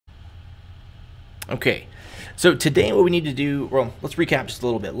Okay, so today what we need to do, well, let's recap just a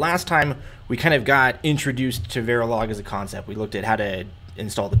little bit. Last time we kind of got introduced to Verilog as a concept. We looked at how to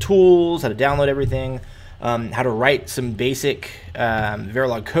install the tools, how to download everything, how to write some basic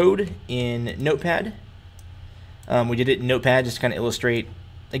Verilog code in Notepad. We did it in Notepad just to kind of illustrate,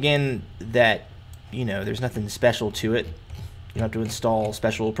 again, that, you know, there's nothing special to it. You don't have to install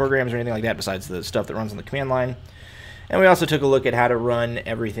special programs or anything like that besides the stuff that runs on the command line. And we also took a look at how to run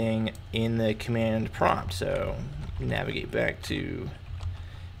everything in the command prompt. So navigate back to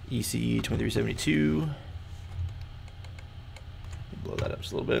ECE 2372. Blow that up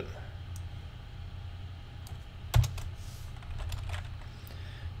just a little bit.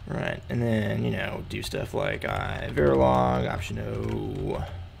 Right, and then, you know, do stuff like Verilog, option O,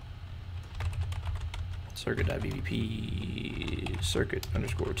 circuit.vvp,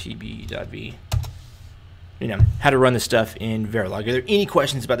 circuit_tb.v. You know, how to run this stuff in Verilog. Are there any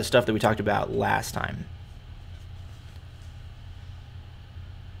questions about the stuff that we talked about last time?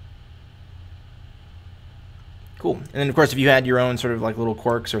 Cool. And then, of course, if you had your own sort of like little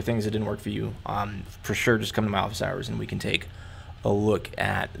quirks or things that didn't work for you, for sure, just come to my office hours and we can take a look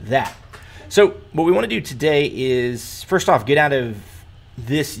at that. So what we want to do today is, first off, get out of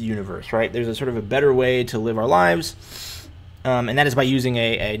this universe, right? There's a sort of a better way to live our lives, and that is by using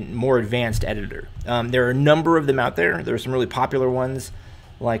a more advanced editor. There are a number of them out there. There are some really popular ones,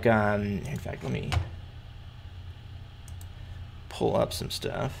 like, in fact, let me pull up some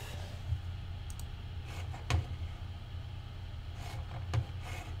stuff.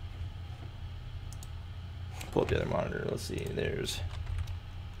 Pull up the other monitor. Let's see. There's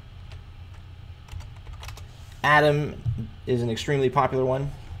Atom is an extremely popular one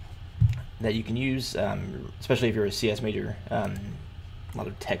that you can use, especially if you're a CS major. A lot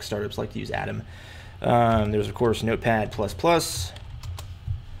of tech startups like to use Atom. There's, of course, Notepad++,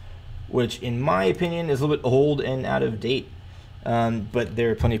 which, in my opinion, is a little bit old and out of date, but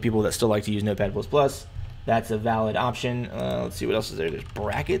there are plenty of people that still like to use Notepad++. That's a valid option. Let's see what else is there. There's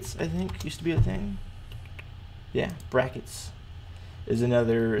Brackets, I think, used to be a thing. Yeah, Brackets is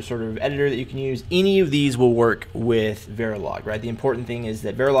another sort of editor that you can use. Any of these will work with Verilog, right? The important thing is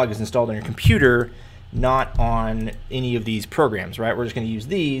that Verilog is installed on your computer, not on any of these programs, right? We're just going to use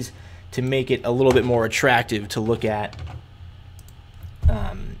these to make it a little bit more attractive to look at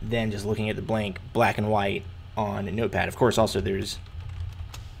than just looking at the blank black and white on Notepad. Of course, also there's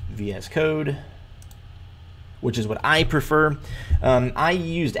VS Code, which is what I prefer. I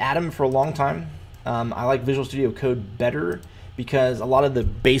used Atom for a long time. I like Visual Studio Code better because a lot of the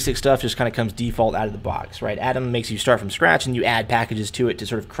basic stuff just kind of comes default out of the box, right? Atom makes you start from scratch and you add packages to it to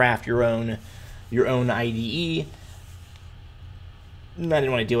sort of craft your own IDE. And I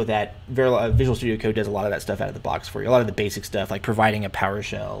didn't want to deal with that. Visual Studio Code does a lot of that stuff out of the box for you. A lot of the basic stuff like providing a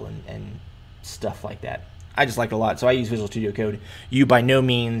PowerShell and stuff like that. I just like it a lot, so I use Visual Studio Code. You by no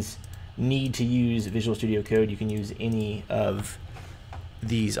means need to use Visual Studio Code. You can use any of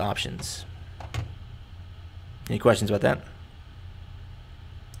these options. Any questions about that?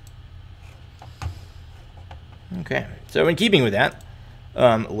 Okay, so in keeping with that,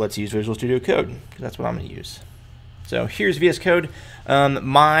 let's use Visual Studio Code, because that's what I'm going to use. So here's VS Code.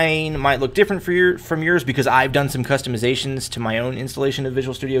 Mine might look different from yours because I've done some customizations to my own installation of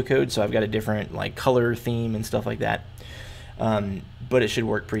Visual Studio Code, so I've got a different like color theme and stuff like that. But it should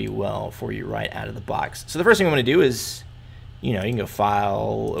work pretty well for you right out of the box. So the first thing I'm going to do is, you know, you can go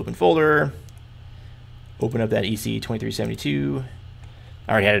File, Open Folder, open up that ECE 2372.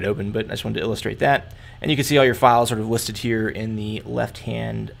 I already had it open, but I just wanted to illustrate that. And you can see all your files sort of listed here in the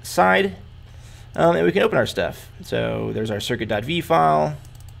left-hand side. And we can open our stuff. So there's our circuit.v file.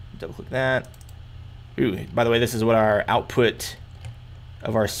 Double-click that. Ooh, by the way, this is what our output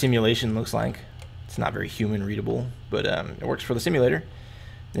of our simulation looks like. It's not very human readable, but it works for the simulator.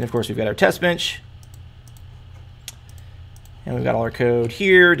 Then, of course, we've got our test bench. And we've got all our code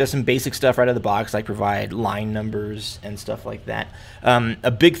here. Does some basic stuff right out of the box, like provide line numbers and stuff like that. A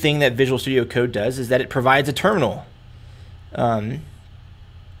big thing that Visual Studio Code does is that it provides a terminal.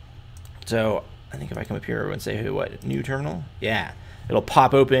 So I think if I come up here and say, hey, what, new terminal? Yeah, it'll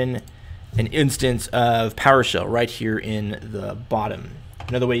pop open an instance of PowerShell right here in the bottom.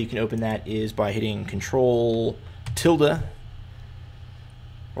 Another way you can open that is by hitting Control tilde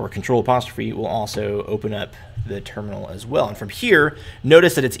or Control apostrophe will also open up the terminal as well. And from here,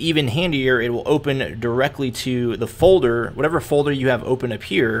 notice that it's even handier. It will open directly to the folder, whatever folder you have open up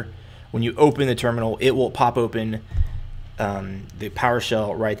here. When you open the terminal, it will pop open the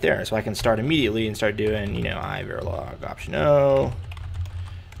PowerShell right there. So I can start immediately and start doing, you know, Verilog option O,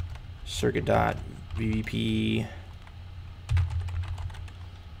 circuit.vvp,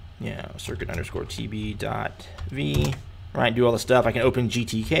 circuit underscore tb dot v, right? Do all the stuff. I can open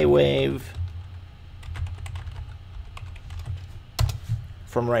GTK wave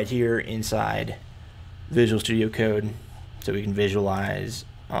from right here inside Visual Studio Code, so we can visualize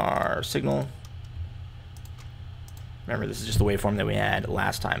our signal. Remember, this is just the waveform that we had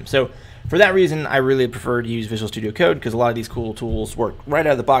last time. So for that reason, I really prefer to use Visual Studio Code because a lot of these cool tools work right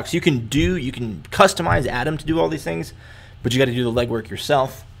out of the box. You can customize Atom to do all these things, but you got to do the legwork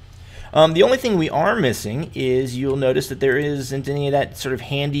yourself. The only thing we are missing is you'll notice that there isn't any of that sort of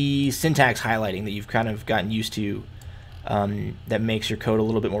handy syntax highlighting that you've kind of gotten used to, that makes your code a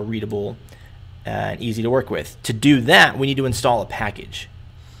little bit more readable and easy to work with. To do that, we need to install a package.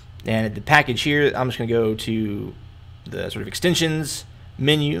 And the package here, I'm just going to go to the sort of extensions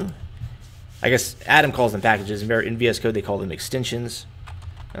menu. I guess Atom calls them packages. In VS Code, they call them extensions.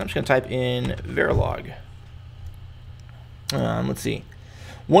 And I'm just going to type in Verilog. Let's see.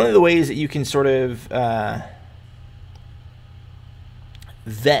 One of the ways that you can sort of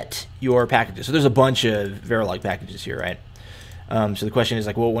vet your packages. So there's a bunch of Verilog packages here, right? So the question is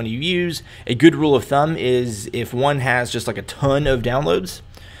like, well, when do you use? A good rule of thumb is if one has just like a ton of downloads,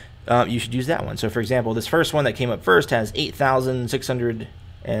 you should use that one. So for example, this first one that came up first has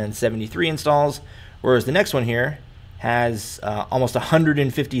 8,673 installs, whereas the next one here has almost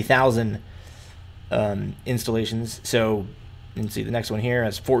 150,000 installations. So you can see the next one here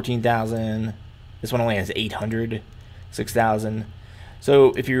has 14,000. This one only has 800, 6,000.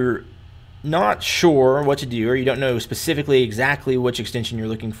 So if you're not sure what to do, or you don't know specifically exactly which extension you're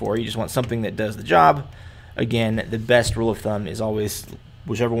looking for, you just want something that does the job, again, the best rule of thumb is always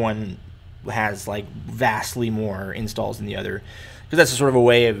whichever one has like vastly more installs than the other, because that's a sort of a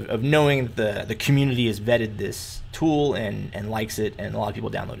way of knowing that the community has vetted this tool and likes it, and a lot of people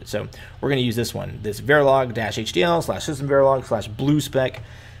download it. So we're going to use this one, this Verilog-hdl/system Verilog/bluespec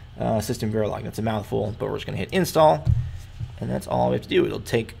system Verilog. That's a mouthful, but we're just going to hit install, and that's all we have to do. It'll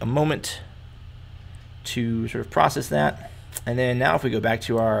take a moment to sort of process that. And then now if we go back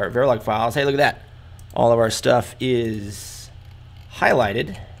to our Verilog files, hey, look at that. All of our stuff is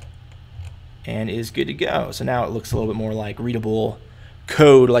highlighted and is good to go. So now it looks a little bit more like readable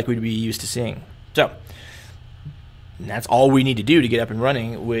code like we'd be used to seeing. So that's all we need to do to get up and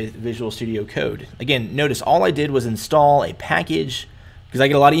running with Visual Studio Code. Again, notice all I did was install a package, because I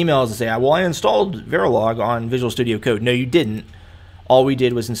get a lot of emails that say, well, I installed Verilog on Visual Studio Code. No, you didn't. All we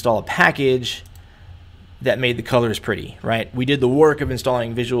did was install a package that made the colors pretty, right? We did the work of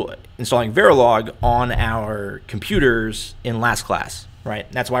installing Verilog on our computers in last class,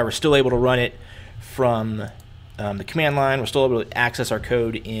 right? That's why we're still able to run it from the command line. We're still able to access our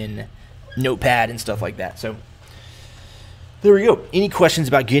code in Notepad and stuff like that. So there we go. Any questions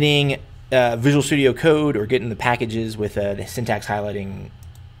about getting Visual Studio Code or getting the packages with the syntax highlighting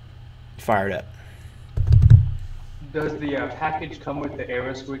fired up? Does the package come with the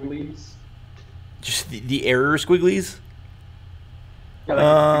arrow squigglies? Just the error squigglies? Yeah,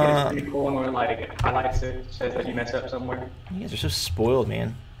 like you get a semicolon or like it highlights it, says that you messed up somewhere. You guys are so spoiled,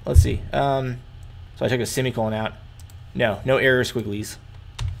 man. Let's see. So I took a semicolon out. No error squigglies.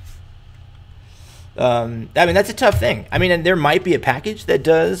 I mean, that's a tough thing. I mean, and there might be a package that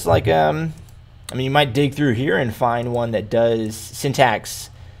does like, I mean, you might dig through here and find one that does syntax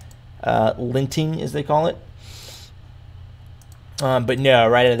linting, as they call it. But no,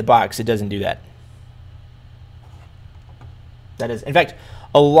 right out of the box, it doesn't do that. That is, in fact,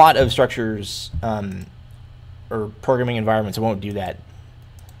 a lot of structures or programming environments won't do that.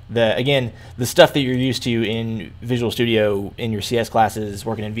 Again, the stuff that you're used to in Visual Studio in your CS classes,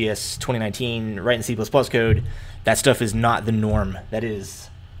 working in VS 2019, writing C++ code, that stuff is not the norm.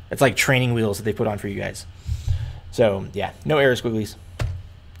 It's like training wheels that they put on for you guys. So yeah, no error squigglies.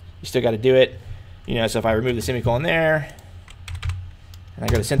 You still got to do it. You know, so if I remove the semicolon there, and I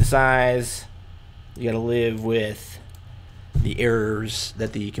go to synthesize, you got to live with the errors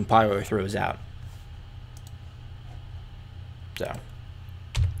that the compiler throws out. So,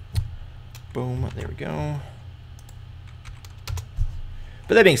 boom, there we go.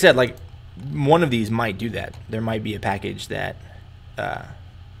 But that being said, like, one of these might do that. There might be a package that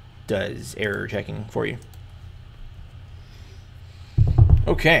does error checking for you.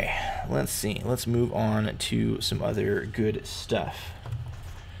 Okay, let's see. Let's move on to some other good stuff.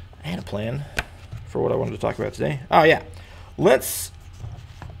 I had a plan for what I wanted to talk about today. Oh, yeah. Let's,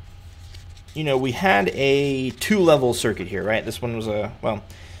 you know, we had a two-level circuit here, right? This one was well,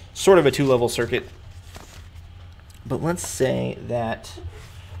 sort of a two-level circuit. But let's say that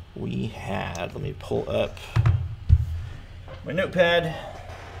we had, let me pull up my notepad.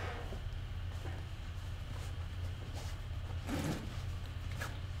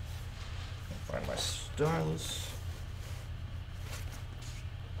 Find my stylus.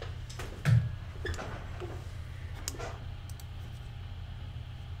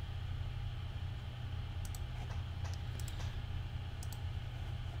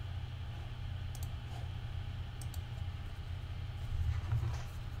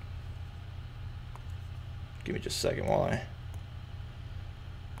 Give me just a second while I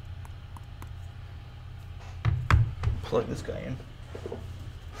plug this guy in.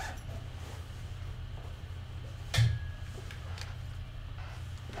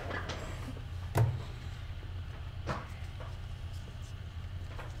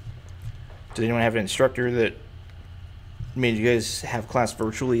 Did anyone have an instructor that made you guys have class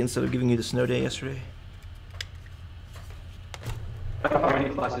virtually instead of giving you the snow day yesterday? I don't have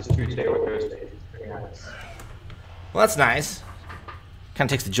any classes Tuesday or Thursday. Very nice. Well, that's nice. Kind of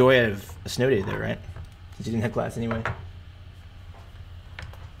takes the joy out of a snow day, though, right? Since you didn't have class anyway.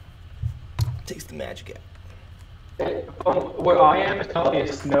 Takes the magic out. Where I am, it's probably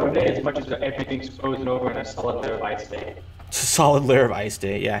a snow day as much as everything's frozen over in a solid layer of ice day. It's a solid layer of ice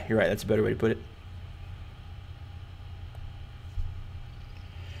day. Yeah, you're right. That's a better way to put it.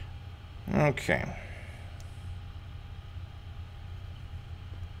 Okay.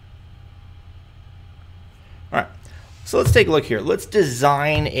 All right. So let's take a look here. Let's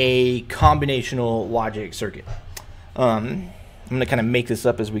design a combinational logic circuit. I'm going to kind of make this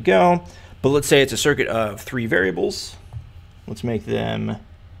up as we go. But let's say it's a circuit of 3 variables. Let's make them,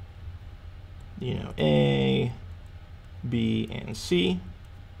 A, B, and C.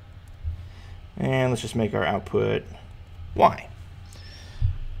 And let's just make our output Y.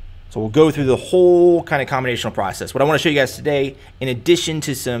 So we'll go through the whole kind of combinational process. What I want to show you guys today, in addition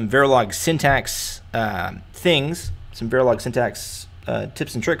to some Verilog syntax things, some Verilog syntax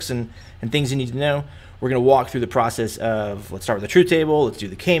tips and tricks and things you need to know, we're going to walk through the process of, let's start with the truth table, let's do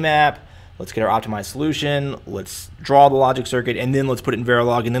the K-map, let's get our optimized solution, let's draw the logic circuit, and then let's put it in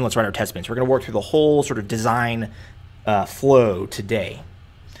Verilog, and then let's write our test bench. We're going to work through the whole sort of design flow today,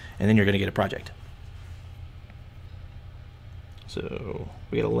 and then you're going to get a project. So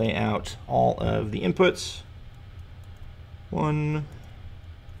we got to lay out all of the inputs. 1,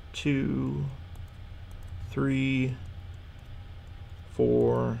 2, 3,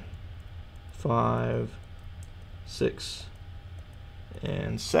 4, 5, 6,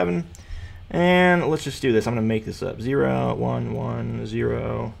 and 7. And let's just do this. I'm going to make this up. 0, 1, 1,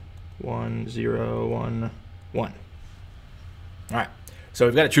 0, 1, 0, 1, 1. All right. So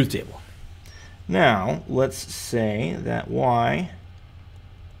we've got a truth table. Now, let's say that y,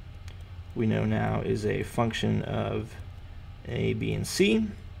 we know now, is a function of a, b, and c,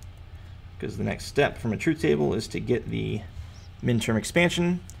 because the next step from a truth table is to get the min-term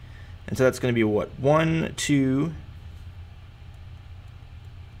expansion. And so that's going to be what? 1, 2,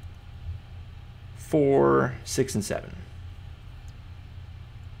 4, 6, and 7.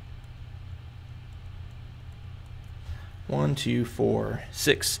 One, 2, 4,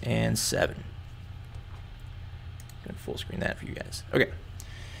 6, and 7. Gonna full screen that for you guys. Okay.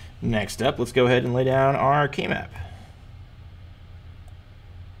 Next up, let's go ahead and lay down our K-map.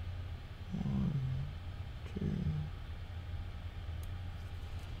 1, 2.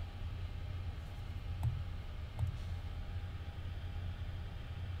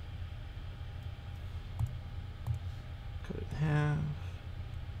 Cut it in half.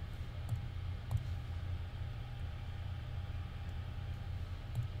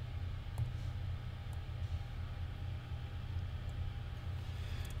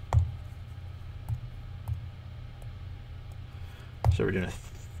 So we're doing a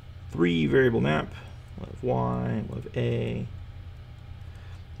 3 variable map. We'll have Y, we'll have A,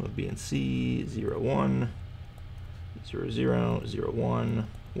 we'll have B and C, 0, 1, 0, 0, 0, 1,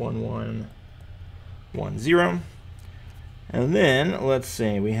 1, 1, 1, 0. And then let's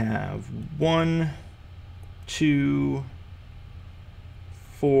say we have 1, 2,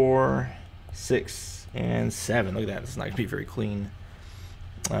 4, 6, and 7. Look at that. It's not going to be a very clean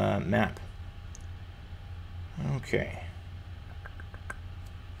map. Okay.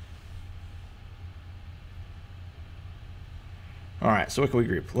 All right, so what can we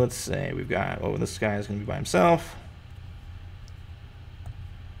group? Let's say we've got, oh, this guy is going to be by himself.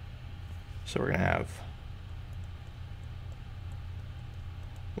 So we're going to have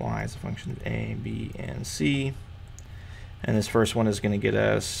y as a function of a, b, and c. And this first one is going to get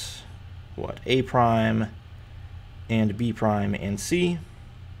us, what, a prime and b prime and c.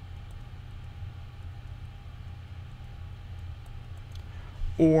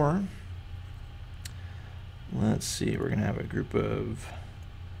 Or, let's see, we're going to have a group of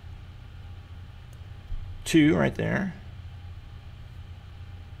 2 right there.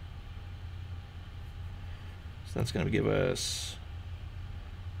 So that's going to give us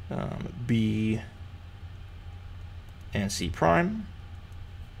B and C prime.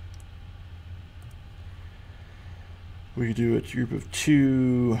 We could do a group of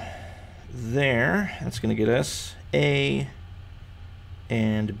 2 there. That's going to get us A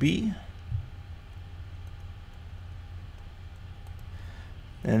and B.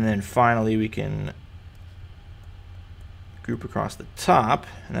 And then finally we can group across the top,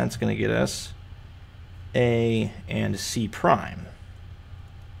 and that's going to get us A and C prime.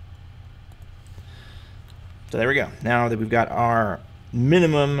 So there we go. Now that we've got our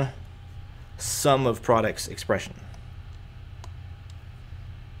minimum sum of products expression.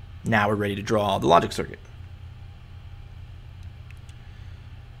 Now we're ready to draw the logic circuit.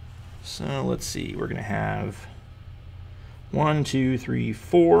 So let's see, we're going to have 1, 2, 3,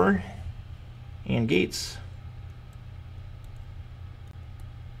 4 AND gates.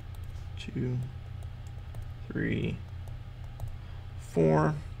 2, 3,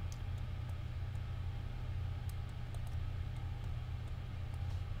 4.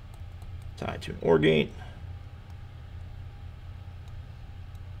 Tied to an OR gate.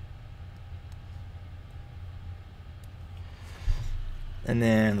 And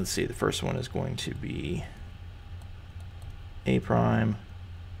then let's see, the first one is going to be A prime,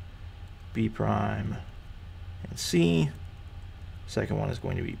 B prime, and C. Second one is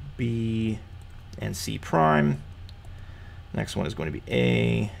going to be B and C prime. Next one is going to be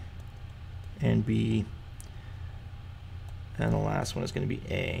A and B. And the last one is going to be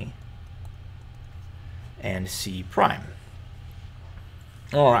A and C prime.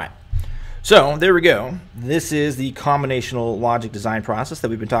 All right. So there we go. This is the combinational logic design process that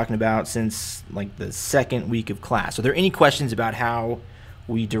we've been talking about since like the second week of class. Are there any questions about how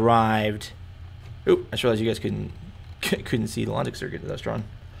we derived? Oh, I just realized you guys couldn't see the logic circuit that I was drawing.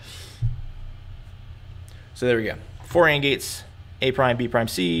 So there we go. 4 AND gates: A prime, B prime,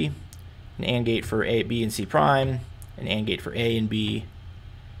 C. An AND gate for A, B, and C prime. An AND gate for A and B.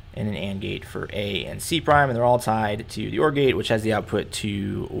 And an AND gate for A and C prime, and they're all tied to the OR gate, which has the output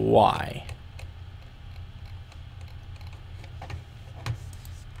to Y.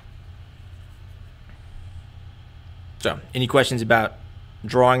 So, any questions about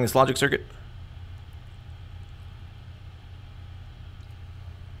drawing this logic circuit?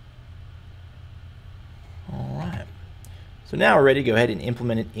 All right. So now we're ready to go ahead and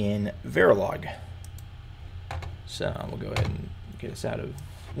implement it in Verilog. So we'll go ahead and get us out of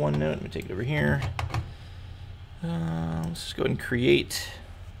OneNote. Let me take it over here. Let's just go ahead and create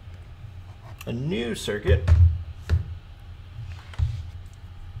a new circuit.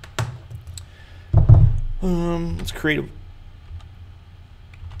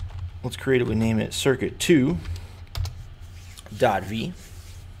 Let's creatively name it circuit2.v.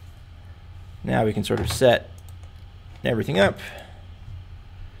 Now we can sort of set everything up.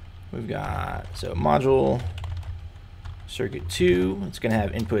 We've got module circuit 2. It's going to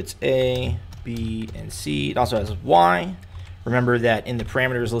have inputs A, B, and C. It also has Y. Remember that in the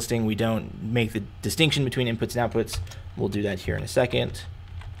parameters listing, we don't make the distinction between inputs and outputs. We'll do that here in a second.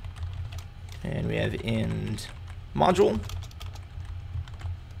 And we have end module.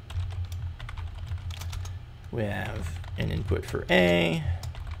 We have an input for A,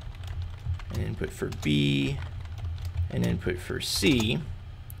 an input for B, an input for C.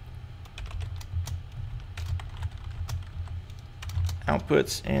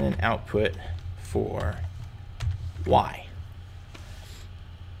 Outputs and an output for Y.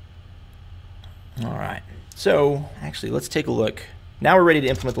 All right, so actually let's take a look. Now we're ready to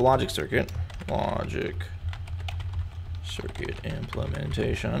implement the logic circuit. Logic circuit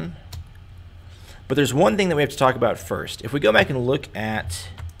implementation. But there's one thing that we have to talk about first. If we go back and look at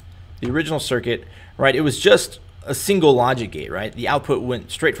the original circuit, right, it was just a single logic gate, right? The output went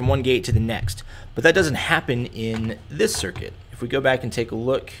straight from one gate to the next. But that doesn't happen in this circuit. If we go back and take a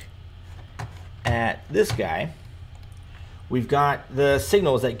look at this guy, we've got the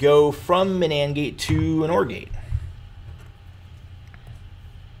signals that go from an AND gate to an OR gate.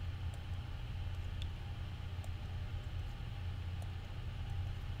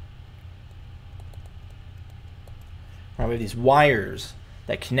 Right, we have these wires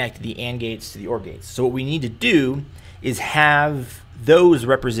that connect the AND gates to the OR gates. So what we need to do is have those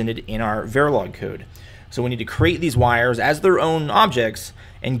represented in our Verilog code. So we need to create these wires as their own objects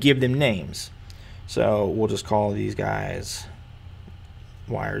and give them names. So we'll just call these guys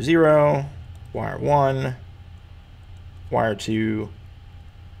wire 0, wire 1, wire 2,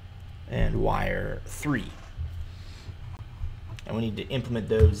 and wire 3. And we need to implement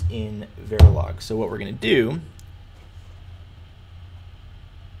those in Verilog. So what we're going to do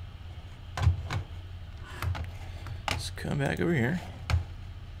let's come back over here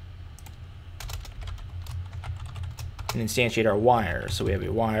and instantiate our wires. So we have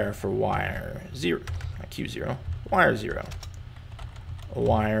a wire for wire 0, not Q0, wire 0, a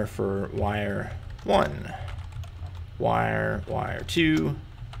wire for wire 1, wire 2,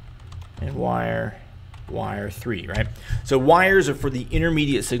 and wire 3, right? So wires are for the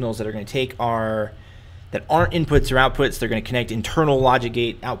intermediate signals that are going to take that aren't inputs or outputs. They're going to connect internal logic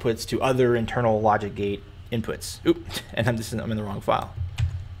gate outputs to other internal logic gate inputs. Oop, and I'm in the wrong file.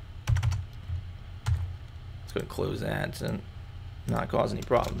 Let's go and close that and not cause any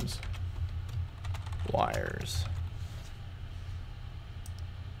problems. Wires.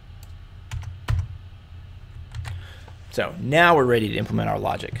 So now we're ready to implement our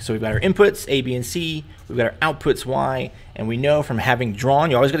logic. So we've got our inputs, A, B, and C. We've got our outputs, Y. And we know from having drawn,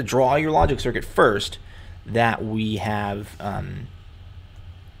 you always got to draw your logic circuit first, that we have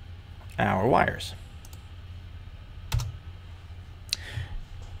our wires.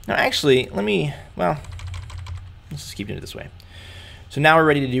 Now actually, let's just keep doing it this way. So now we're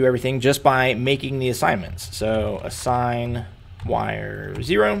ready to do everything just by making the assignments. So assign wire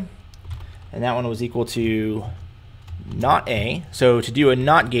 0, and that one was equal to not A. So to do a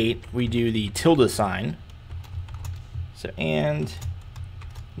not gate, we do the tilde sign. So and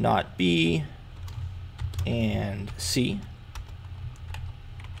not B and C.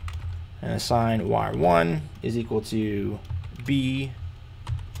 And assign wire 1 is equal to B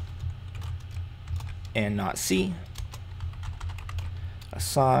and not C.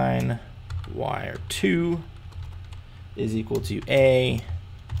 Assign wire 2 is equal to A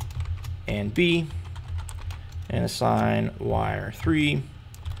and B. And assign wire 3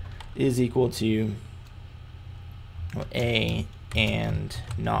 is equal to A and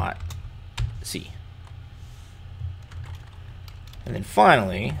not C. And then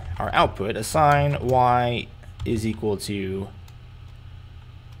finally, our output, assign Y is equal to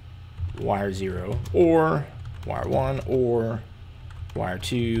wire 0 or wire 1 or wire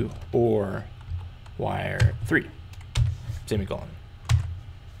 2 or wire 3, semicolon.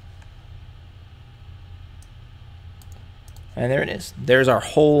 And there it is. There's our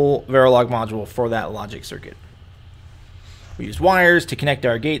whole Verilog module for that logic circuit. We used wires to connect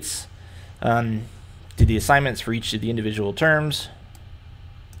our gates, did the assignments for each of the individual terms,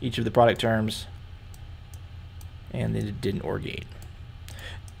 each of the product terms, and then it did an OR gate.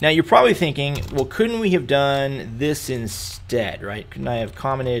 Now you're probably thinking, well, couldn't we have done this instead, right? Couldn't I have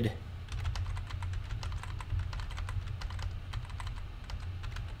commented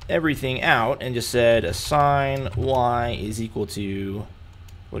everything out and just said assign Y is equal to,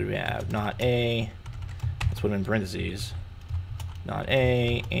 what do we have? Not A, let's put it in parentheses, not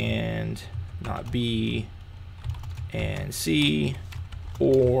A and not B and C,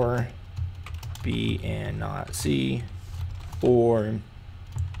 or B and not C, or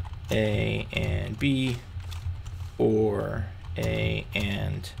A and B, or A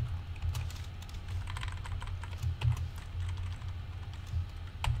and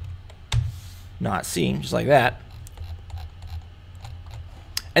not C, just like that.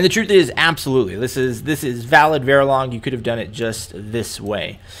 And the truth is, absolutely, this is valid Verilog. You could have done it just this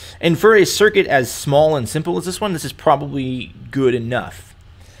way. And for a circuit as small and simple as this one, this is probably good enough.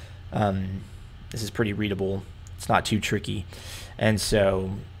 This is pretty readable. It's not too tricky. And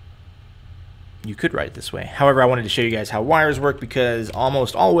so you could write it this way. However, I wanted to show you guys how wires work because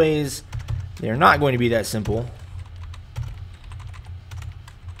almost always they're not going to be that simple.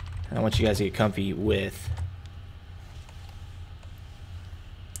 And I want you guys to get comfy with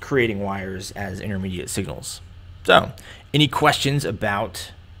creating wires as intermediate signals. So, any questions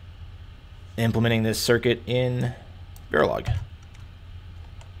about implementing this circuit in Verilog?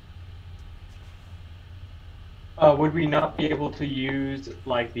 Would we not be able to use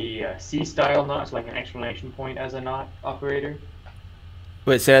like the C-style NOT, like an exclamation point as a NOT operator?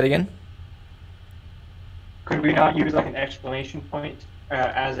 Wait, say that again? Could we not use like an exclamation point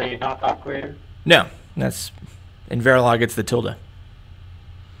as a NOT operator? No, that's in Verilog. It's the tilde.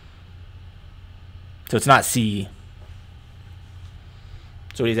 So it's not C.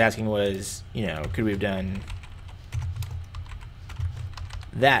 So what he's asking was, you know, could we have done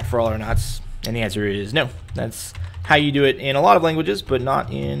that for all our NOTs? And the answer is no. That's how you do it in a lot of languages, but not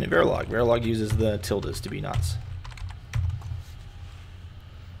in Verilog. Verilog uses the tildes to be NOTs.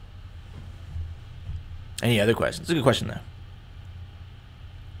 Any other questions? It's a good question, though.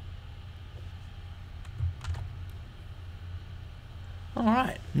 All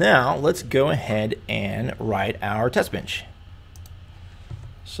right, now let's go ahead and write our test bench.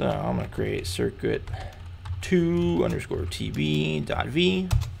 So I'm going to create circuit 2_tb.v,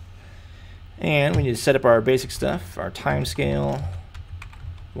 And we need to set up our basic stuff, our time scale,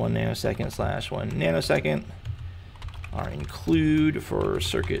 1 nanosecond / 1 nanosecond, our include for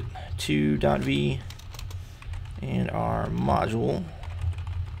circuit 2.v, and our module,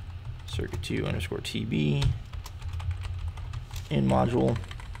 circuit 2 underscore TB, in module.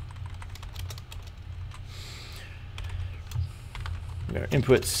 We got our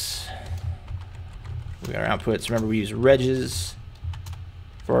inputs, we got our outputs. Remember, we use regs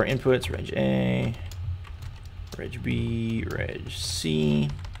for our inputs, reg A, reg B, reg C,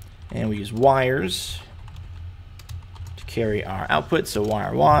 and we use wires to carry our outputs, so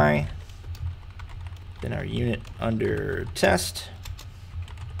wire Y, then our unit under test,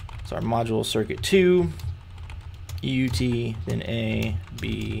 so our module circuit 2, UT, then A,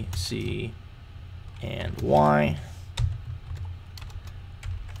 B, C, and Y,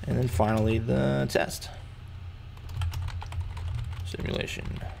 and then finally the test.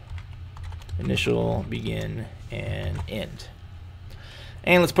 Simulation, initial, begin, and end.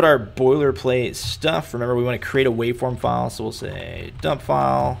 And let's put our boilerplate stuff. Remember, we want to create a waveform file, so we'll say dump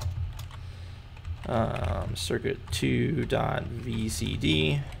file, circuit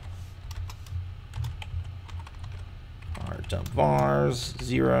 2.vcd, our dump vars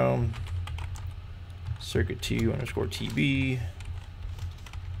 0, circuit 2 underscore TB,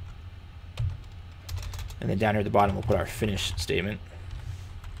 and then down here at the bottom we'll put our finish statement.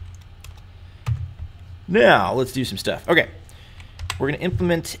 Now let's do some stuff. Okay, we're going to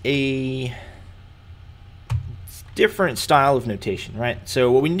implement a different style of notation, right?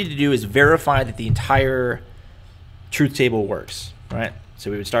 So what we need to do is verify that the entire truth table works, right? So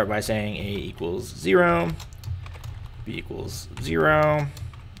we would start by saying A equals 0, B equals 0,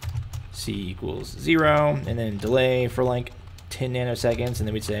 C equals 0, and then delay for like 10 nanoseconds, and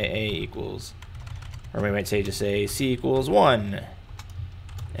then we'd say A equals, or we might say just say C equals 1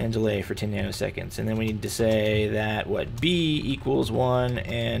 and delay for 10 nanoseconds. And then we need to say that what B equals 1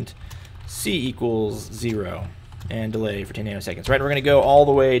 and C equals 0 and delay for 10 nanoseconds, right? We're going to go all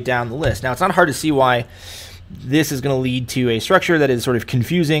the way down the list. Now, it's not hard to see why this is going to lead to a structure that is sort of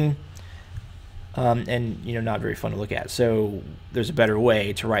confusing and not very fun to look at. So there's a better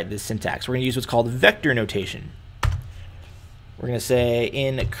way to write this syntax. We're going to use what's called vector notation. We're going to say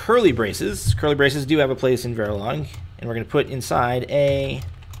in curly braces do have a place in Verilog, and we're going to put inside A,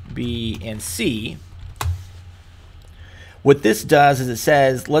 B, and C. What this does is it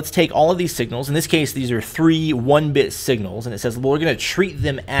says, let's take all of these signals. In this case, these are 3 1-bit signals, and it says, well, we're going to treat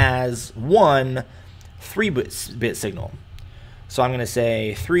them as one 3-bit signal. So I'm going to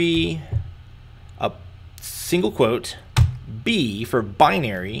say 3, a single quote, B for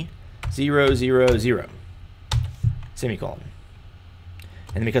binary, 0, 0, 0, semicolon.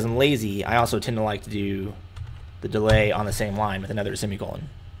 And because I'm lazy, I also tend to like to do the delay on the same line with another semicolon.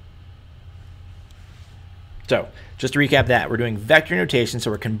 So just to recap that, we're doing vector notation,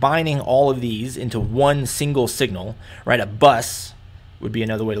 so we're combining all of these into one single signal, right? A bus would be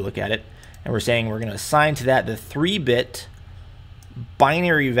another way to look at it. And we're saying we're going to assign to that the 3-bit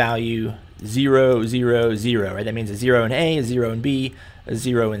binary value 0, 0, 0, right? That means a 0 in A, a 0 in B, a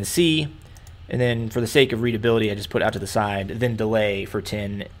 0 in C. And then for the sake of readability, I just put out to the side, then delay for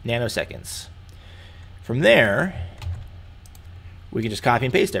 10 nanoseconds. From there, we can just copy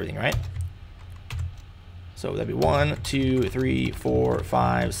and paste everything, right? So that'd be 1, 2, 3, 4,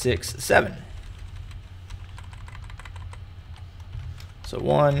 5, 6, 7. So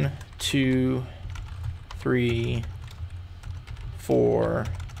 1, 2, 3, 4,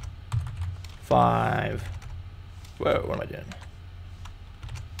 5. Whoa, what am I doing?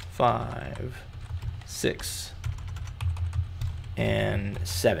 5, 6, and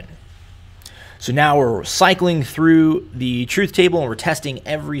 7. So now we're cycling through the truth table and we're testing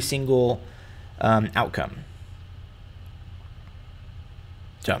every single outcome.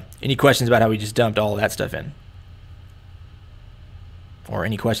 So, any questions about how we just dumped all of that stuff in? Or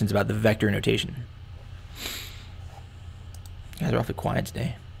any questions about the vector notation? You guys are awfully quiet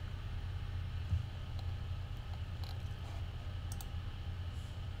today.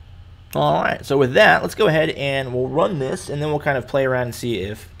 All right, so with that, let's go ahead and we'll run this, and then we'll kind of play around and see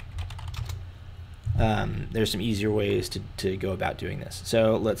if there's some easier ways to go about doing this.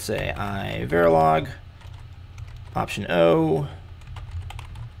 So let's say Verilog, option O,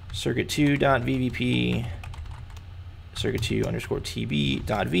 circuit 2.vvp, circuit 2 underscore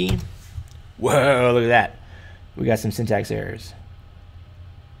tb.v. Whoa, look at that. We got some syntax errors.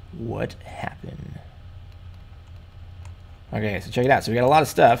 What happened? Okay, so check it out. So we got a lot of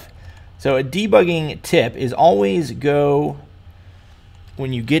stuff. So a debugging tip is always go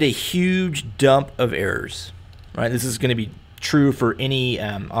when you get a huge dump of errors, right? This is going to be true for any,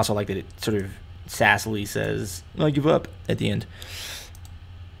 also like that it sort of sassily says, I give up at the end.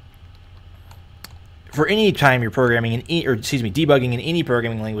 For any time you're programming debugging in any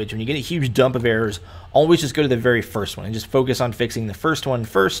programming language, when you get a huge dump of errors, always just go to the very first one and just focus on fixing the first one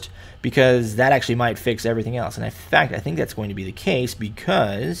first, because that actually might fix everything else. And in fact, I think that's going to be the case,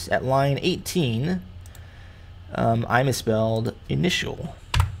 because at line 18, I misspelled initial.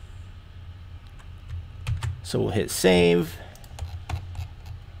 So we'll hit save.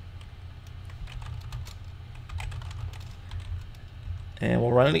 And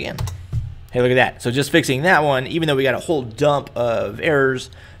we'll run it again. Hey, look at that. So just fixing that one, even though we got a whole dump of errors,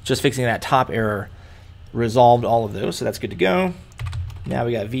 just fixing that top error resolved all of those. So that's good to go. Now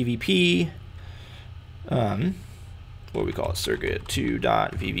we got VVP. What do we call it?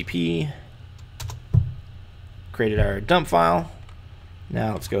 Circuit2.vvp. Created our dump file.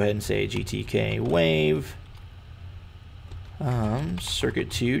 Now let's go ahead and say GTK wave.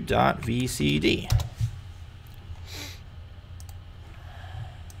 Circuit2.vcd.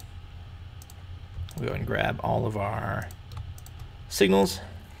 We'll go ahead and grab all of our signals.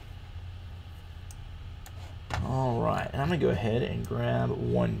 All right, and I'm going to go ahead and grab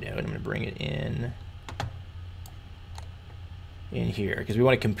one node. I'm going to bring it in here because we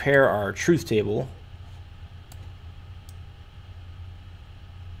want to compare our truth table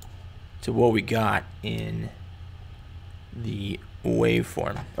to what we got in the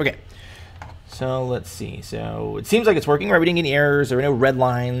waveform. Okay. So let's see. So it seems like it's working, right? We didn't get any errors. There were no red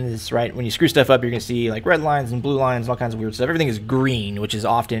lines, right? When you screw stuff up, you're going to see like red lines and blue lines and all kinds of weird stuff. Everything is green, which is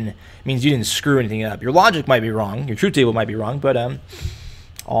often means you didn't screw anything up. Your logic might be wrong. Your truth table might be wrong, but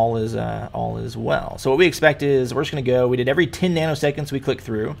all is well. So what we expect is we're just going to go. We did every 10 nanoseconds we click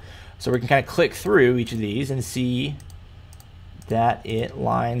through. So we can kind of click through each of these and see that it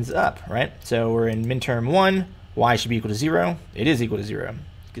lines up, right? So we're in midterm 1. Y should be equal to 0. It is equal to 0.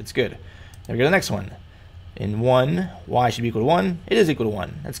 It's good. Then we go to the next one. In 1, y should be equal to 1. It is equal to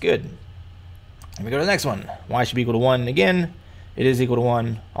 1. That's good. Then we go to the next one. Y should be equal to 1 again. It is equal to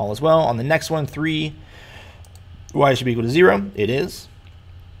 1. All is well. On the next one, 3, y should be equal to 0. It is.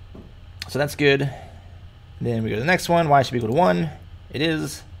 So that's good. Then we go to the next one. Y should be equal to 1. It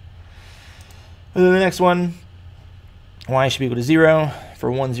is. And then the next one, y should be equal to 0.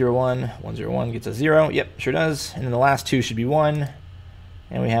 For 101, 101 gets us 0. Yep, sure does. And then the last two should be 1.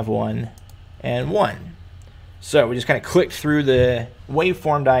 And we have 1 and 1. So we just kind of clicked through the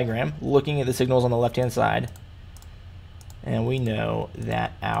waveform diagram, looking at the signals on the left-hand side, and we know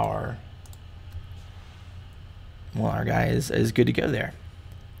that our guy is good to go there.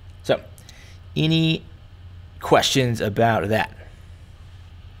 So, any questions about that?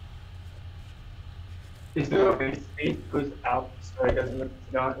 Is there a way space goes out so it doesn't look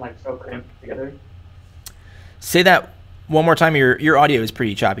like so clamped together? Say that one more time. Your audio is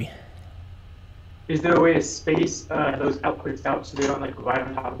pretty choppy. Is there a way to space those outputs out so they don't like right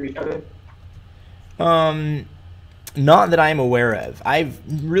on top of each other? Not that I'm aware of. I've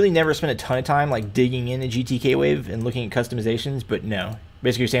really never spent a ton of time like digging into GTK Wave and looking at customizations, but no.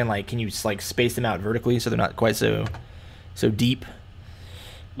 Basically, you're saying like, can you just like space them out vertically so they're not quite so deep?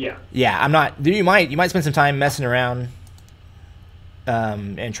 Yeah. Yeah, I'm not. You might spend some time messing around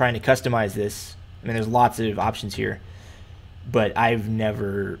and trying to customize this. I mean, there's lots of options here, but I've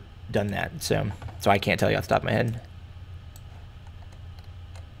never done that, so I can't tell you off the top of my head.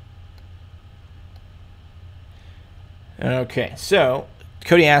 Okay, so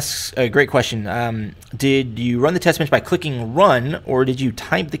Cody asks a great question. Did you run the test bench by clicking run, or did you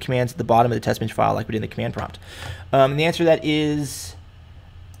type the commands at the bottom of the test bench file like we did in the command prompt? And the answer to that is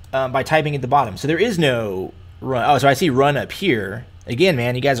by typing at the bottom. So there is no run. Oh, so I see run up here. Again,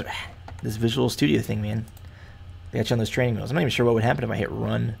 man, you guys are this Visual Studio thing, man. They got you on those training wheels. I'm not even sure what would happen if I hit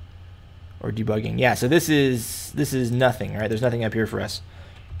run or debugging. Yeah, so this is nothing, right? There's nothing up here for us,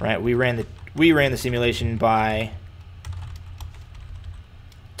 right? We ran the simulation by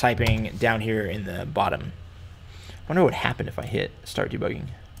typing down here in the bottom. I wonder what would happen if I hit start debugging.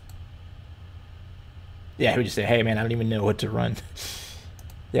 Yeah, he would just say, hey man, I don't even know what to run.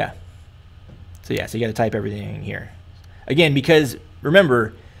 Yeah. So yeah, so you got to type everything here. Again, because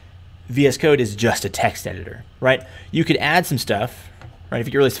remember, VS Code is just a text editor, right? You could add some stuff, right?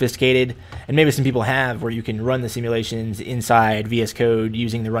 If you're really sophisticated, and maybe some people have, where you can run the simulations inside VS Code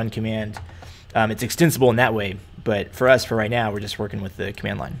using the run command. It's extensible in that way, but for us, for right now, we're just working with the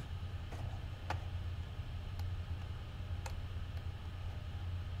command line.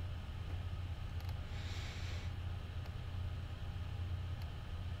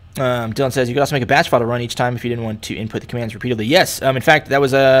 Dylan says you could also make a batch file to run each time if you didn't want to input the commands repeatedly. Yes, in fact, that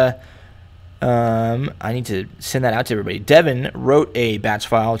was I need to send that out to everybody. Devin wrote a batch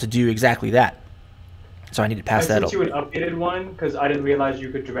file to do exactly that. So I need to pass that over. I sent you an updated one because I didn't realize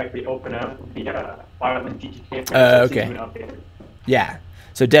you could directly open up the file in GTK. So I sent you an updated. Yeah.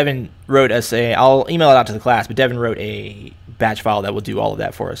 So Devin wrote us I'll email it out to the class, but Devin wrote a batch file that will do all of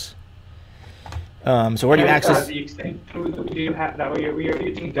that for us. So where do you access? The extent that we do have that we are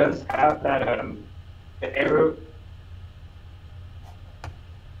using does have that the arrow.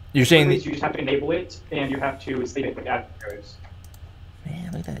 You're saying you just have to enable it, and you have to save it with arrows.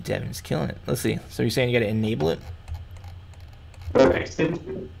 Man, look at that, Devin's killing it. Let's see. So you're saying you got to enable it? The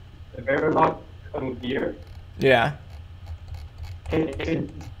extension, the Verilog here. Yeah. And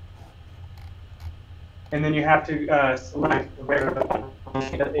then you have to select the Verilog.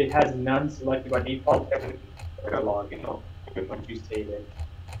 It has none selected by default. Verilog, once you save it.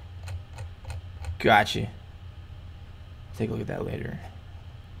 Gotcha. Take a look at that later.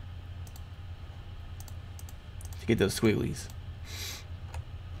 To get those squigglies.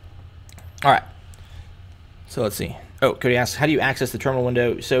 All right. So let's see. Oh, Cody asks, how do you access the terminal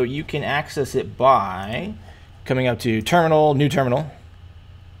window? So you can access it by coming up to Terminal, New Terminal,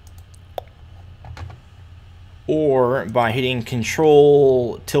 or by hitting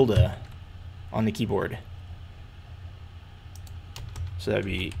Control-tilde on the keyboard. So that would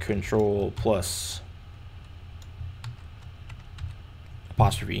be Control plus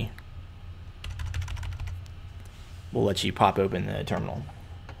apostrophe. We'll let you pop open the terminal.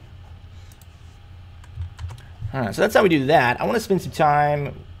 All right, so that's how we do that. I want to spend some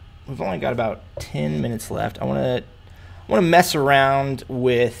time. We've only got about 10 minutes left. I want to mess around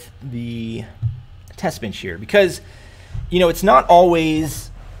with the test bench here because, it's not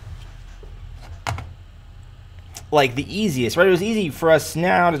always like the easiest, right? It was easy for us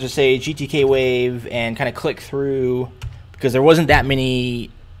now to just say GTK wave and kind of click through because there wasn't that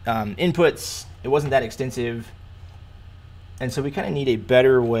many inputs. It wasn't that extensive. And so we kind of need a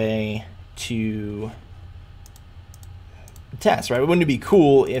better way to test, right? Wouldn't it be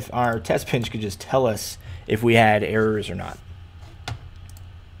cool if our test bench could just tell us if we had errors or not?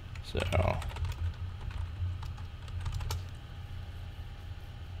 So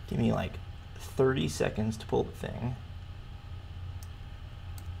give me like 30 seconds to pull the thing.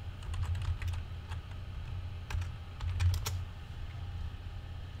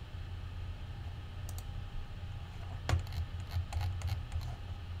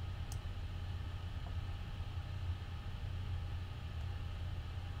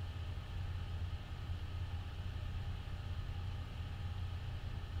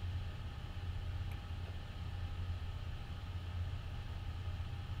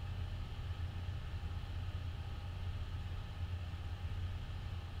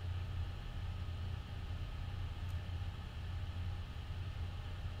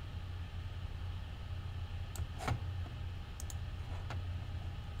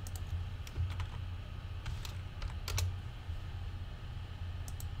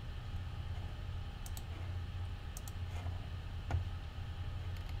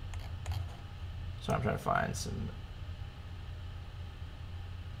 So I'm trying to find some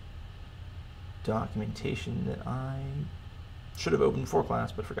documentation that I should have opened for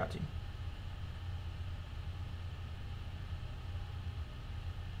class but forgot to.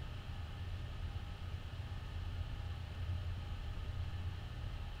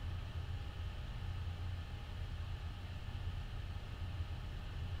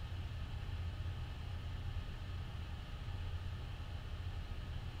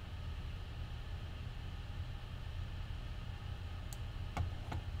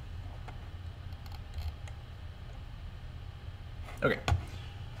 Okay,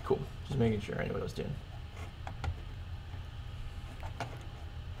 cool. Just making sure I knew what I was doing.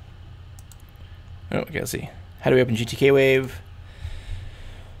 Oh, okay, let's see. How do we open GTK Wave?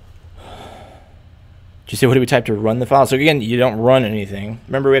 Did you say what do we type to run the file? So again, you don't run anything.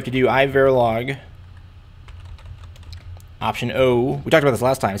 Remember, we have to do iverilog option O. We talked about this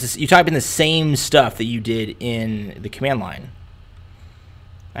last time. It's just, you type in the same stuff that you did in the command line.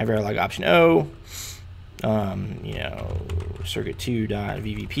 Iverilog option O.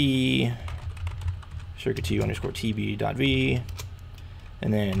 Circuit2.vvp, circuit2_tb.v,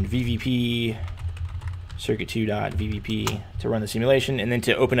 and then vvp, circuit2.vvp to run the simulation, and then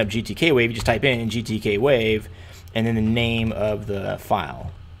to open up GTK Wave, you just type in GTK Wave, and then the name of the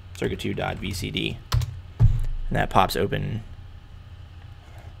file, circuit2.vcd, and that pops open.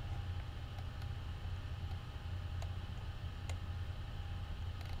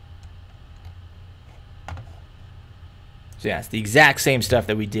 So yeah, it's the exact same stuff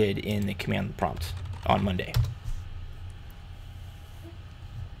that we did in the command prompt on Monday.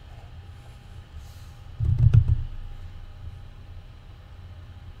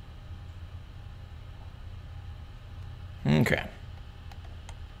 Okay.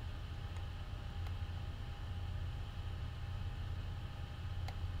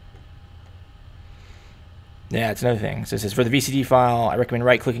 Yeah, it's another thing. So it says for the VCD file, I recommend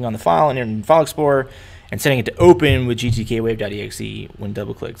right-clicking on the file and in File Explorer and setting it to open with gtkWave.exe when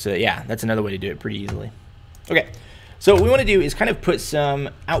double-clicked. So yeah, that's another way to do it pretty easily. Okay, so what we want to do is kind of put some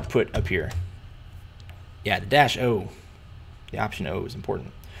output up here. Yeah, the -O, the option O is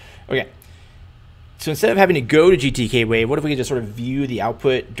important. Okay, so instead of having to go to GTK-Wave, what if we could just sort of view the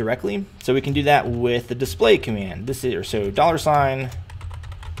output directly? So we can do that with the display command. This is so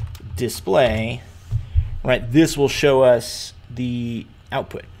 $display. Right, this will show us the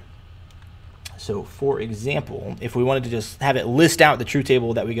output. So for example, if we wanted to just have it list out the truth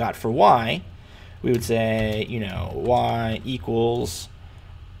table that we got for Y, we would say, you know, Y equals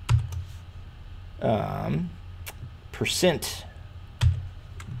percent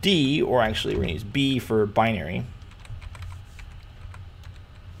 %D, or actually we're going to use B for binary.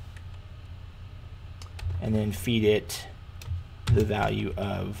 And then feed it the value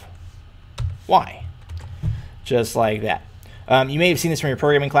of Y. Just like that. You may have seen this from your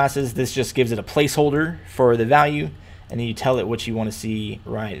programming classes. This just gives it a placeholder for the value, and then you tell it what you want to see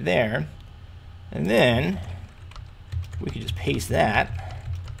right there. And then we could just paste that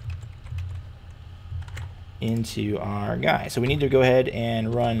into our guy. So we need to go ahead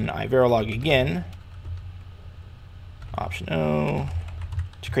and run Verilog again. Option O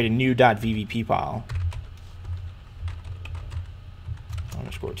to create a new .vvp file.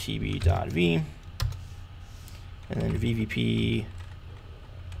 _tb.v. And then vvp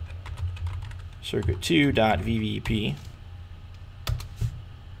circuit2.vvp.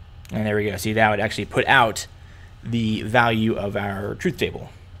 And there we go. See, that would actually put out the value of our truth table.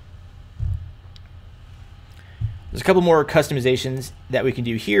 There's a couple more customizations that we can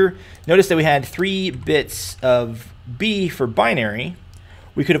do here. Notice that we had 3 bits of B for binary.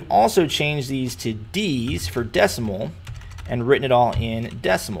 We could have also changed these to D's for decimal and written it all in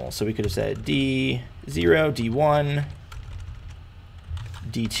decimal. So we could have said D0, D1,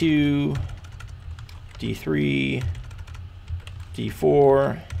 D2, D3,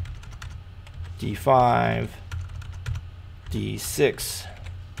 D4, D5, D6,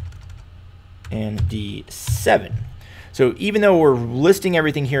 and D7. So even though we're listing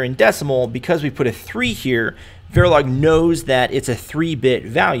everything here in decimal, because we put a 3 here, Verilog knows that it's a 3-bit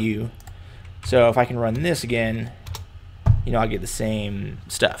value. So if I can run this again, you know, I'll get the same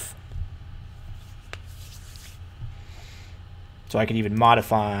stuff. So I can even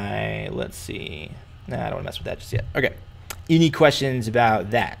modify, let's see. Nah, I don't want to mess with that just yet. Okay. Any questions about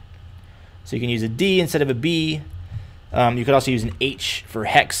that? So you can use a D instead of a B. You could also use an H for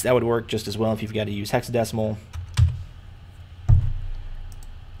hex. That would work just as well if you've got to use hexadecimal.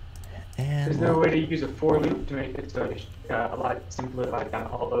 And there's no way to use a for loop to make it so a lot simpler, like on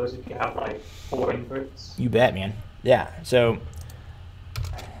all those if you have like 4 inputs. You bet, man. Yeah. So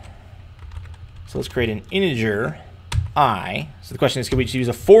let's create an integer I. So the question is, can we just use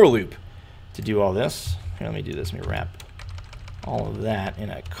a for loop to do all this? Here, let me do this. Let me wrap all of that in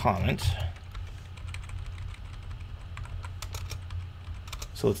a comment.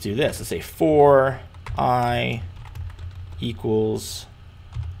 So let's do this. Let's say for I equals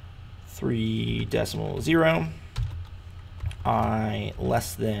 3.0, I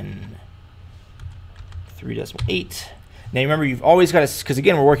less than 3.8. Now remember, you've always got to, because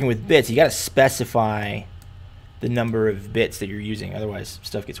again we're working with bits, you got to specify the number of bits that you're using, otherwise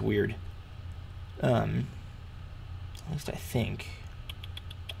stuff gets weird. At least I think.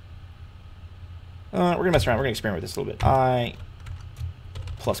 We're gonna mess around. We're gonna experiment with this a little bit. I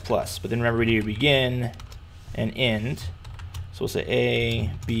 ++, but then remember we do begin and end. So we'll say A,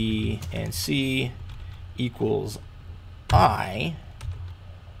 B, and C equals I,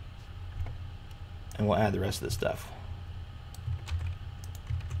 and we'll add the rest of this stuff.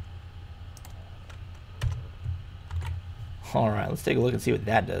 All right, let's take a look and see what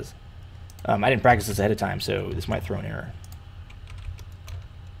that does. I didn't practice this ahead of time, so this might throw an error.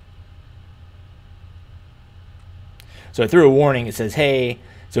 So I threw a warning. It says, hey,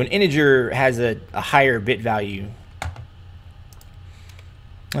 so an integer has a higher bit value,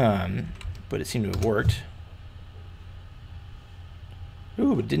 but it seemed to have worked.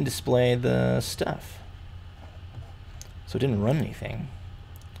 Ooh, but it didn't display the stuff. So it didn't run anything.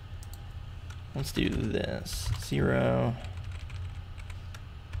 Let's do this. 0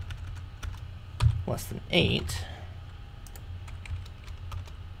 less than 8.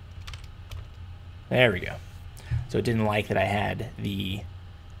 There we go. So it didn't like that I had the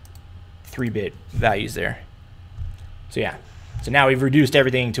 3-bit values there. So yeah. So now we've reduced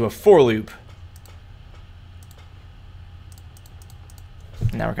everything to a for loop.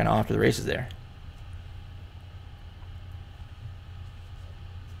 Now we're kind of off to the races there.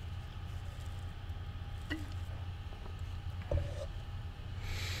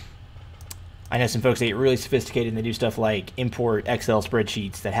 I know some folks that get really sophisticated and they do stuff like import Excel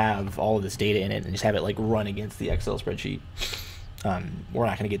spreadsheets that have all of this data in it and just have it like run against the Excel spreadsheet. We're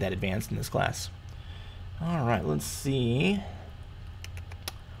not going to get that advanced in this class. All right, let's see.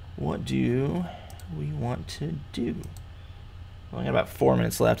 What do we want to do? We only got about 4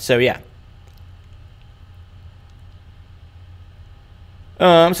 minutes left, so yeah.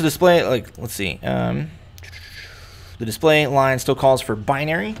 So display, like, let's see. The display line still calls for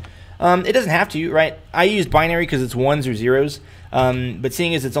binary. It doesn't have to, right? I use binary because it's ones or zeros. But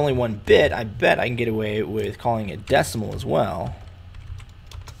seeing as it's only 1 bit, I bet I can get away with calling it decimal as well.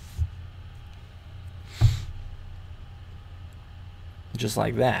 Just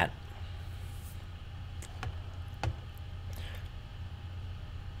like that.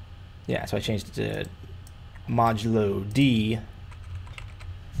 Yeah, so I changed it to modulo D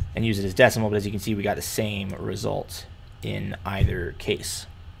and use it as decimal, but as you can see, we got the same result in either case.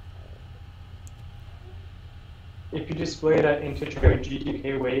 If you display that integer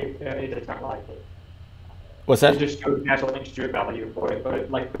GTK wave, it does not like it. What's that? It just shows natural integer value for it, but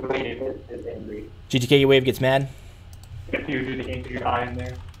like the wave is angry. GTK wave gets mad? If you do the integer I in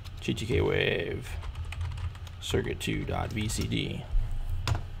there. GTK wave circuit2.vcd.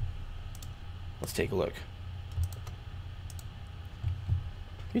 Let's take a look.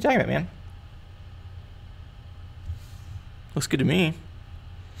 What are you talking about, man? Looks good to me.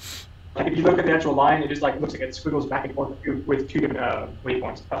 Like if you look at the actual line, it just like looks like it squiggles back and forth with two different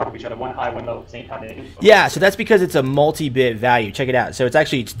waveforms on top of each other, one high, one low at the same time. Yeah, so that's because it's a multi-bit value. Check it out. So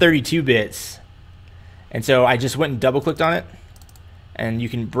it's 32 bits. And so I just went and double-clicked on it, and you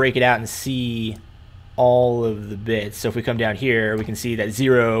can break it out and see all of the bits. So if we come down here, we can see that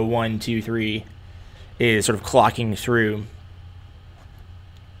 0, 1, 2, 3 is sort of clocking through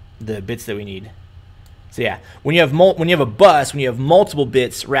the bits that we need. So yeah, when you have a bus, when you have multiple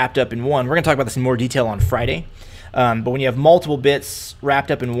bits wrapped up in one, we're going to talk about this in more detail on Friday. But when you have multiple bits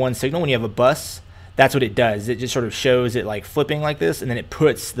wrapped up in one signal, when you have a bus, that's what it does. It just sort of shows it like flipping like this, and then it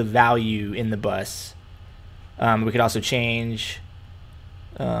puts the value in the bus. We could also change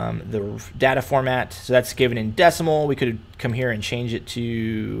the data format. So that's given in decimal. We could come here and change it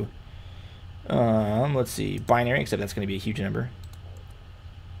to, let's see, binary, except that's going to be a huge number.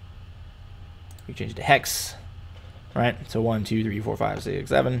 We change it to hex, right? So 1, 2, 3, 4, 5, 6,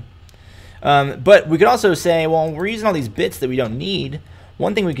 7. But we could also say, well, we're using all these bits that we don't need.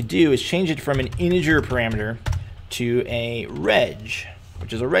 One thing we could do is change it from an integer parameter to a reg,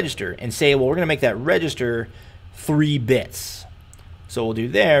 which is a register, and say, well, we're going to make that register 3 bits. So what we'll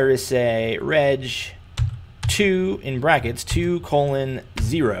do there is say reg 2 in brackets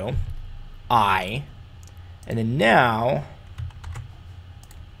 2:0 I, and then now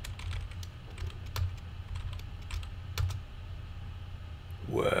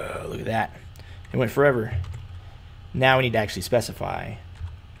whoa, look at that. It went forever. Now we need to actually specify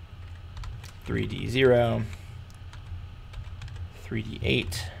 3D0,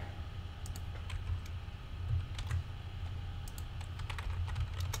 3D8.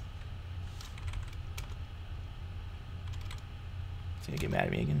 It's gonna get mad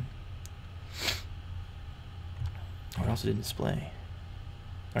at me again. What else didn't display?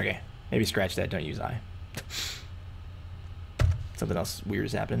 Okay, maybe scratch that, don't use I. Something else weird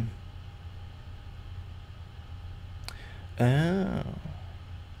is happening. Oh.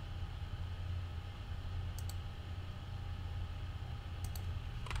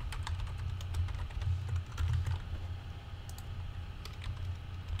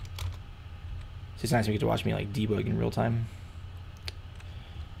 It's nice when you get to watch me like debug in real time.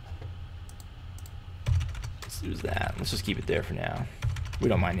 Let's use that. Let's just keep it there for now. We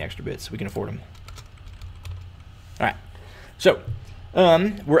don't mind the extra bits. We can afford them. All right. So,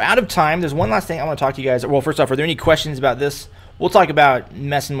 we're out of time. There's one last thing I want to talk to you guys. Well, first off, are there any questions about this? We'll talk about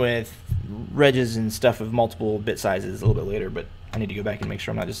messing with regs and stuff of multiple bit sizes a little bit later, but I need to go back and make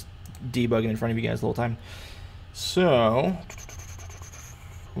sure I'm not just debugging in front of you guys the whole time. So,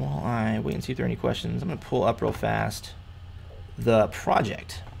 while I wait and see if there are any questions, I'm going to pull up real fast the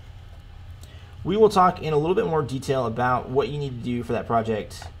project. We will talk in a little bit more detail about what you need to do for that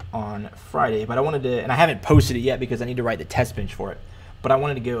project on Friday, but I wanted to, and I haven't posted it yet because I need to write the test bench for it, but I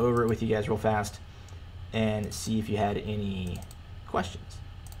wanted to go over it with you guys real fast and see if you had any questions.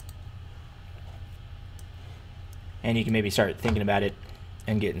 And you can maybe start thinking about it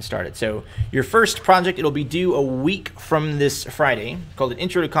and getting started. So your first project, it'll be due a week from this Friday, called an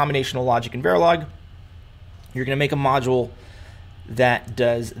Intro to Combinational Logic in Verilog. You're going to make a module that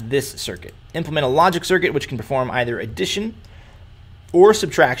does this circuit. Implement a logic circuit which can perform either addition or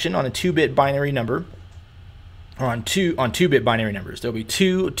subtraction on a 2-bit binary number, or on 2-bit binary numbers. There'll be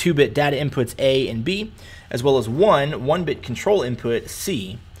two 2-bit data inputs A and B, as well as one 1-bit control input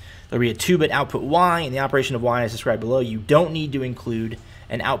C. There'll be a 2-bit output Y. In the operation of Y as described below, you don't need to include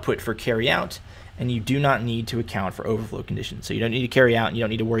an output for carry out, and you do not need to account for overflow conditions. So you don't need to carry out, and you don't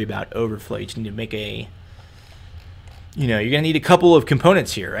need to worry about overflow. You just need to make a, you're going to need a couple of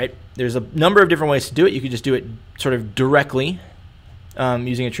components here, right? There's a number of different ways to do it. You could just do it sort of directly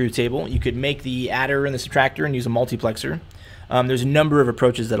using a truth table. You could make the adder and the subtractor and use a multiplexer. There's a number of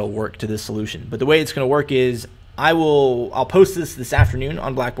approaches that'll work to this solution. But the way it's going to work is I'll post this afternoon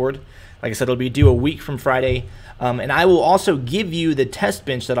on Blackboard. Like I said, it'll be due a week from Friday. And I will also give you the test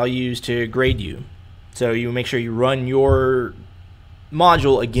bench that I'll use to grade you. So you make sure you run your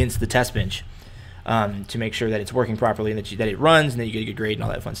module against the test bench to make sure that it's working properly and that it runs and that you get a good grade and all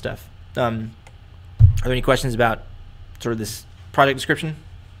that fun stuff. Are there any questions about sort of this project description?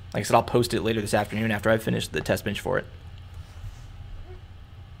 Like I said, I'll post it later this afternoon after I've finished the test bench for it.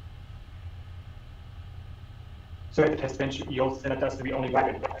 So the test bench, you'll send it to us to be only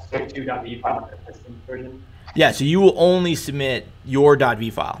straight to .v file, the testing version? Yeah, so you will only submit your .v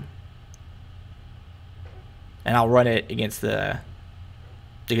file. And I'll run it against the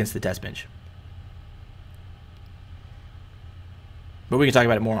test bench. But we can talk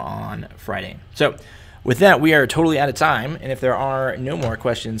about it more on Friday. So with that, we are totally out of time. And if there are no more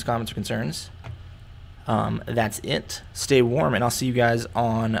questions, comments, or concerns, that's it. Stay warm, and I'll see you guys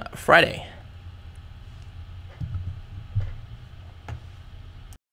on Friday.